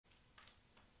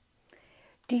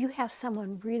Do you have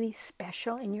someone really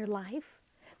special in your life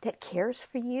that cares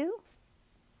for you?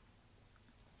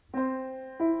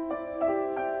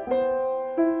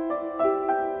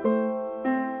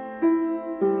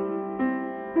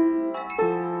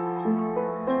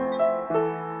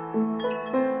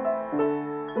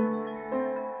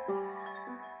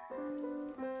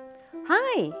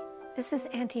 Hi, this is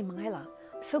Auntie Mila.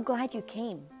 I'm so glad you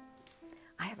came.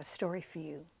 I have a story for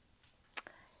you.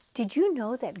 Did you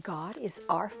know that God is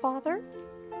our Father?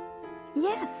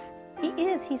 Yes, He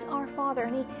is. He's our Father,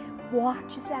 and He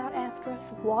watches out after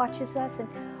us, watches us, and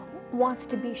wants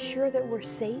to be sure that we're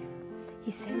safe.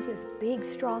 He sends His big,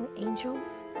 strong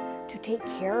angels to take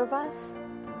care of us.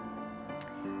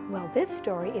 Well, this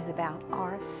story is about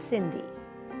our Cindy,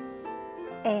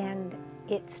 and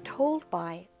it's told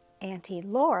by Auntie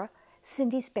Laura,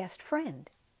 Cindy's best friend.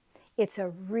 It's a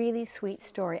really sweet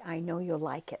story. I know you'll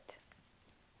like it.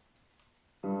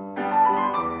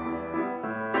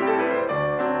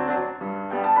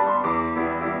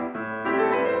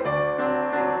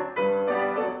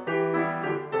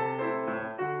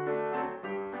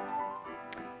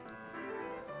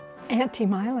 Auntie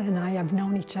Mila and I have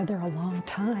known each other a long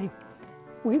time.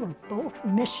 We were both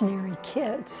missionary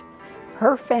kids.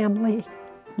 Her family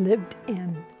lived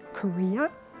in Korea.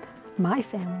 My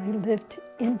family lived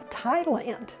in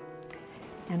Thailand.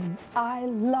 And I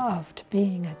loved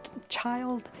being a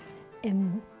child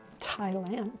in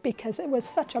Thailand because it was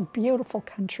such a beautiful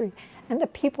country and the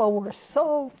people were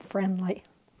so friendly.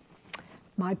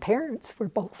 My parents were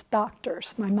both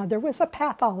doctors. My mother was a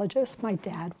pathologist. My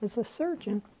dad was a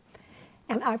surgeon.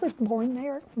 And I was born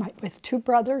there with two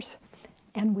brothers,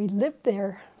 and we lived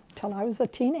there till I was a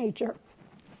teenager.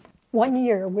 1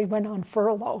 year we went on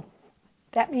furlough.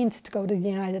 That means to go to the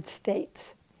United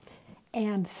States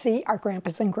and see our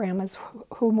grandpas and grandmas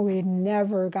whom we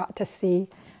never got to see,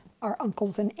 our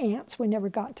uncles and aunts we never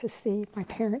got to see, my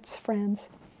parents' friends.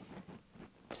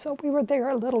 So we were there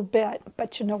a little bit,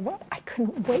 but you know what? I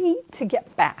couldn't wait to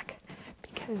get back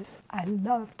because I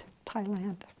loved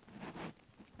Thailand.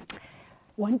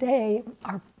 One day,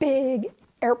 our big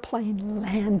airplane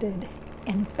landed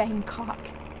in Bangkok.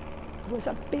 It was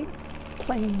a big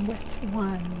plane with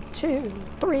 1, 2,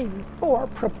 3, 4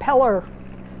 propeller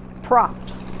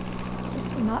props,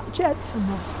 not jets in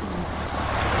those days.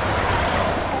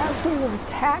 As we were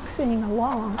taxiing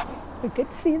along, we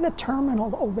could see the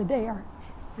terminal over there,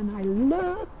 and I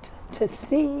looked to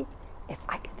see if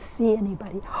I could see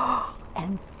anybody.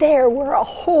 And there were a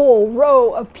whole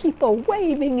row of people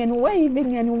waving and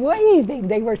waving and waving.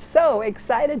 They were so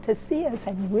excited to see us,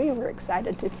 and we were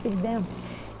excited to see them.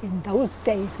 In those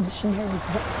days, missionaries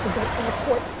went to the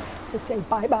airport to say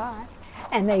bye-bye,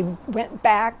 and they went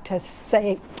back to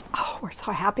say, oh, we're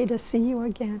so happy to see you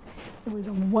again. It was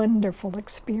a wonderful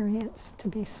experience to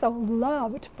be so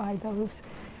loved by those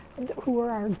who were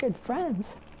our good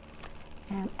friends.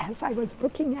 And as I was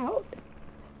looking out,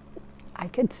 I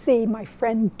could see my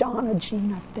friend Donna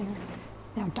Jean up there.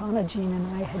 Now, Donna Jean and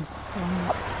I had grown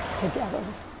up together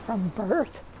from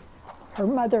birth. Her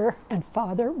mother and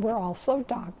father were also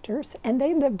doctors, and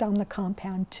they lived on the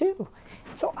compound too.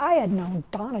 So I had known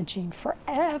Donna Jean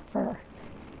forever.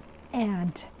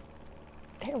 And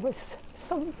there was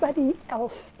somebody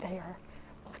else there.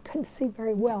 I couldn't see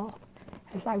very well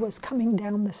as I was coming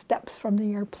down the steps from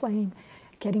the airplane,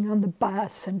 getting on the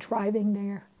bus and driving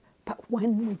there. But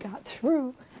when we got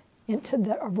through into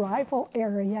the arrival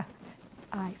area,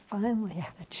 I finally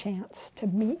had a chance to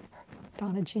meet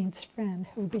Donna Jean's friend,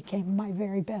 who became my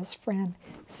very best friend,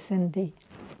 Cindy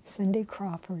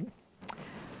Crawford.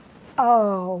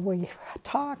 Oh, we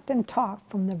talked and talked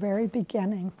from the very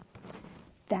beginning.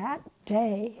 That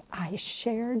day, I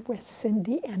shared with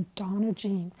Cindy and Donna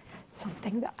Jean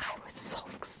something that I was so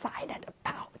excited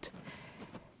about.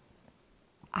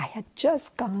 I had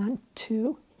just gone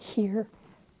to hear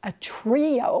a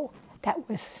trio that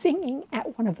was singing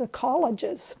at one of the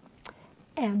colleges.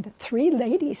 And the 3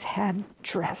 ladies had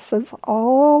dresses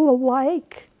all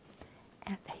alike.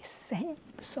 And they sang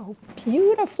so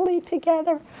beautifully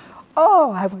together.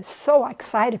 Oh, I was so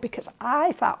excited because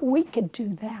I thought we could do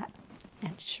that.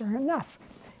 And sure enough,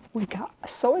 we got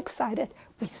so excited,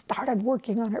 we started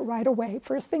working on it right away.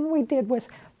 First thing we did was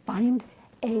find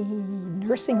a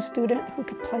nursing student who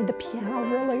could play the piano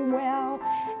really well,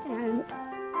 and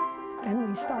then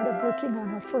we started working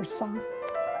on our first song.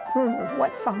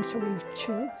 What song should we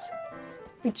choose?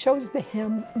 We chose the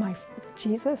hymn,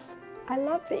 Jesus, I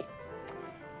Love Thee.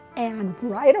 And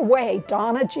right away,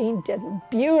 Donna Jean did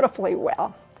beautifully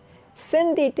well.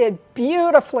 Cindy did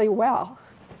beautifully well.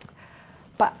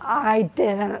 But I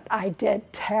didn't. I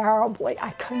did terribly.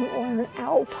 I couldn't learn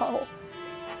alto.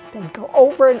 They'd go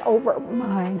over and over,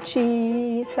 my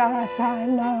Jesus, I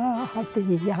love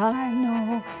thee, I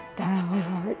know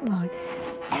thou art mine.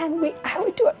 And I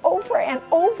would do it over and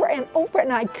over and over,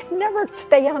 and I could never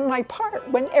stay on my part.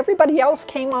 When everybody else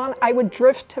came on, I would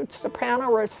drift to soprano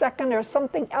or second or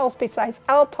something else besides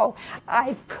alto.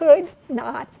 I could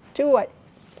not do it.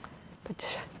 But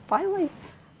finally,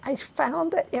 I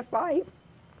found that if I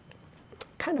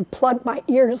kind of plugged my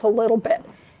ears a little bit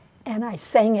and I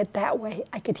sang it that way,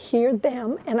 I could hear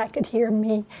them and I could hear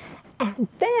me, and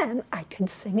then I could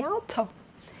sing alto.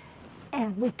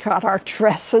 And we got our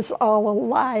dresses all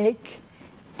alike,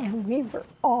 and we were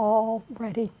all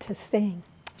ready to sing.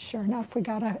 Sure enough, we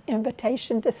got an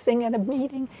invitation to sing at a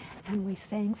meeting, and we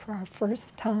sang for our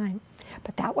first time.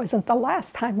 But that wasn't the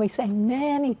last time. We sang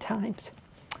many times.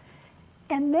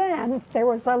 And then there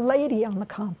was a lady on the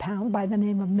compound by the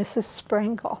name of Mrs.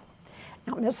 Springle.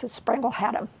 Now, Mrs. Springle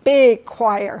had a big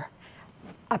choir,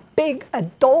 a big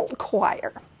adult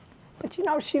choir. But you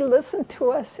know, she listened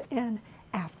to us, and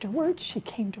afterwards she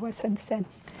came to us and said,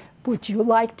 would you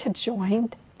like to join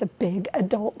the big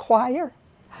adult choir?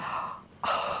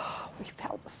 Oh, we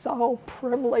felt so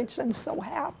privileged and so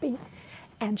happy.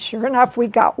 And sure enough, we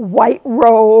got white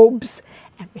robes,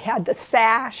 and we had the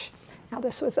sash. Now,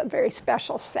 this was a very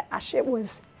special sash. It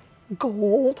was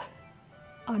gold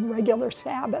on regular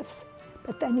Sabbaths,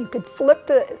 but then you could flip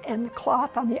and the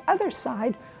cloth on the other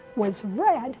side was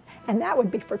red, and that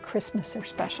would be for Christmas or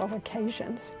special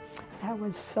occasions. That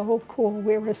was so cool.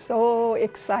 We were so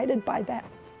excited by that.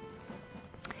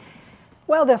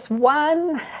 Well, this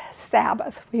one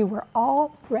Sabbath, we were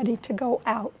all ready to go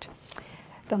out.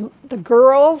 The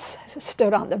girls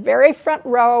stood on the very front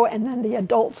row, and then the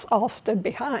adults all stood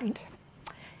behind.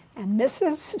 And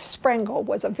Mrs. Springle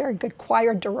was a very good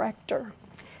choir director.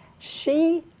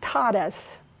 She taught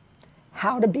us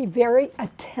how to be very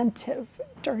attentive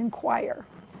during choir.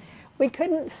 We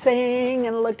couldn't sing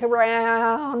and look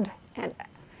around and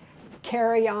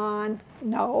carry on.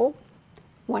 No,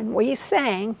 when we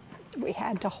sang, we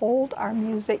had to hold our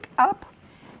music up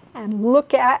and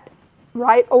look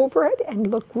right over it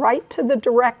and look right to the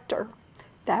director.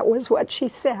 That was what she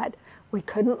said. We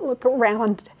couldn't look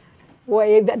around,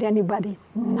 wave at anybody.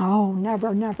 No,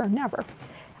 never, never, never.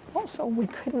 Also, we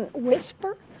couldn't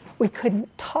whisper. We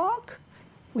couldn't talk.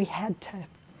 We had to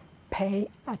pay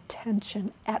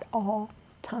attention at all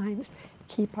times,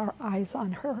 keep our eyes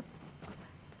on her.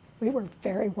 We were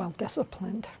very well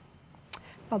disciplined.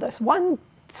 Well, this one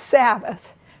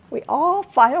Sabbath, we all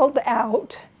filed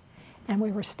out, and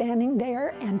we were standing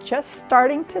there and just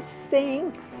starting to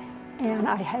sing, and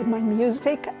I had my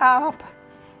music up,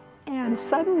 and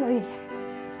suddenly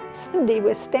Cindy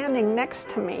was standing next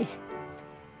to me,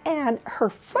 and her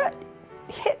foot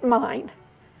hit mine.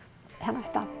 And I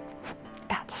thought,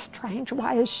 that's strange.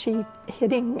 Why is she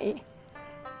hitting me?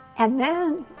 And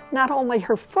then not only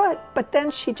her foot, but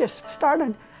then she just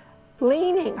started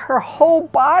leaning her whole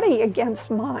body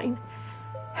against mine.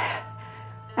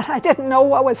 And I didn't know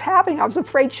what was happening. I was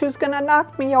afraid she was going to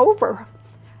knock me over.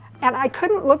 And I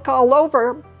couldn't look all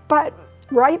over, but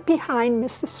right behind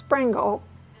Mrs. Springle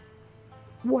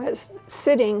was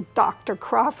sitting Dr.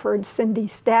 Crawford,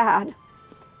 Cindy's dad.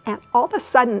 And all of a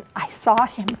sudden, I saw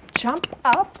him jump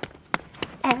up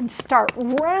and start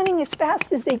running as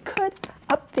fast as he could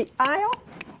up the aisle.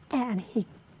 And he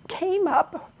came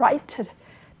up right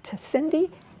to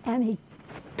Cindy, and he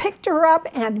picked her up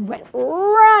and went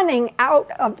running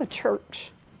out of the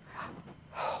church.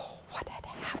 Oh, what had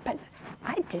happened?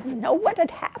 I didn't know what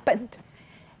had happened.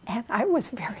 And I was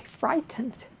very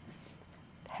frightened.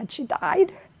 Had she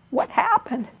died? What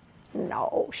happened?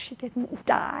 No, she didn't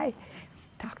die.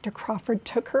 Dr. Crawford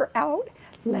took her out,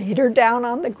 laid her down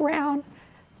on the ground,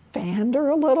 fanned her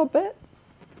a little bit.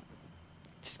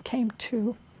 She came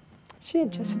to. She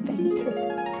had just fainted.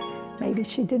 Maybe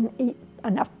she didn't eat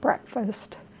enough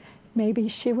breakfast. Maybe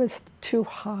she was too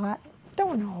hot.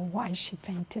 Don't know why she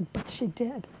fainted, but she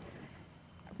did.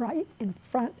 Right in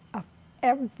front of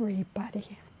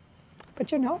everybody.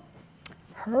 But you know,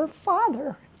 her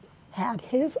father had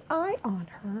his eye on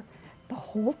her the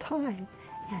whole time,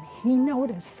 and he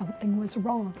noticed something was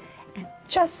wrong. And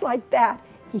just like that,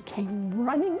 he came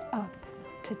running up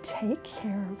to take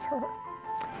care of her.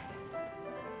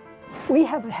 We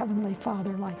have a Heavenly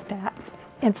Father like that.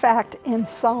 In fact, in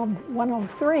Psalm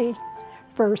 103,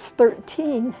 verse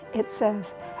 13, it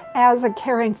says, as a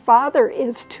caring father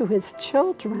is to his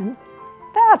children,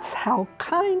 that's how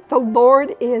kind the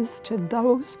Lord is to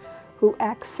those who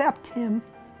accept him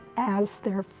as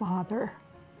their father.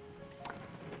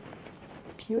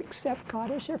 Do you accept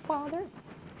God as your father?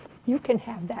 You can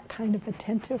have that kind of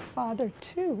attentive father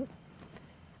too.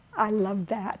 I love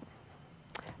that.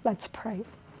 Let's pray.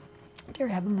 Dear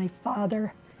Heavenly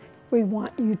Father, we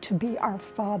want you to be our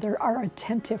Father, our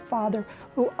attentive Father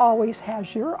who always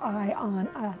has your eye on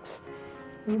us.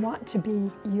 We want to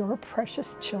be your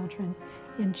precious children.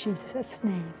 In Jesus'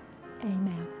 name,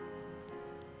 amen.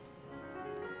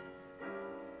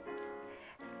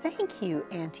 Thank you,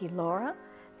 Auntie Laura.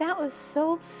 That was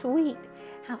so sweet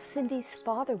how Cindy's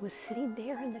father was sitting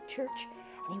there in the church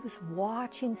and he was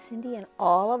watching Cindy, and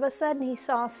all of a sudden he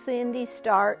saw Cindy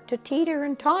start to teeter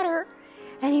and totter,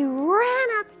 and he ran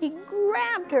up and he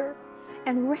grabbed her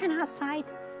and ran outside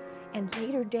and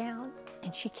laid her down,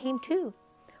 and she came to.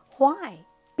 Why?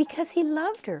 Because he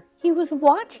loved her. He was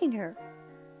watching her,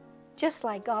 just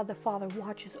like God the Father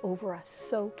watches over us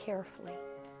so carefully.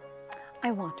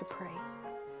 I want to pray.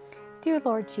 Dear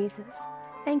Lord Jesus,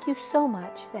 thank you so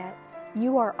much that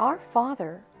you are our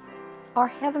Father, our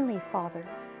Heavenly Father,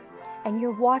 and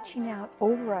you're watching out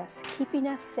over us, keeping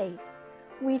us safe.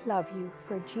 We love you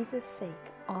for Jesus' sake.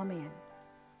 Amen.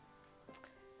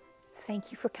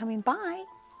 Thank you for coming by.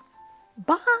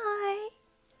 Bye.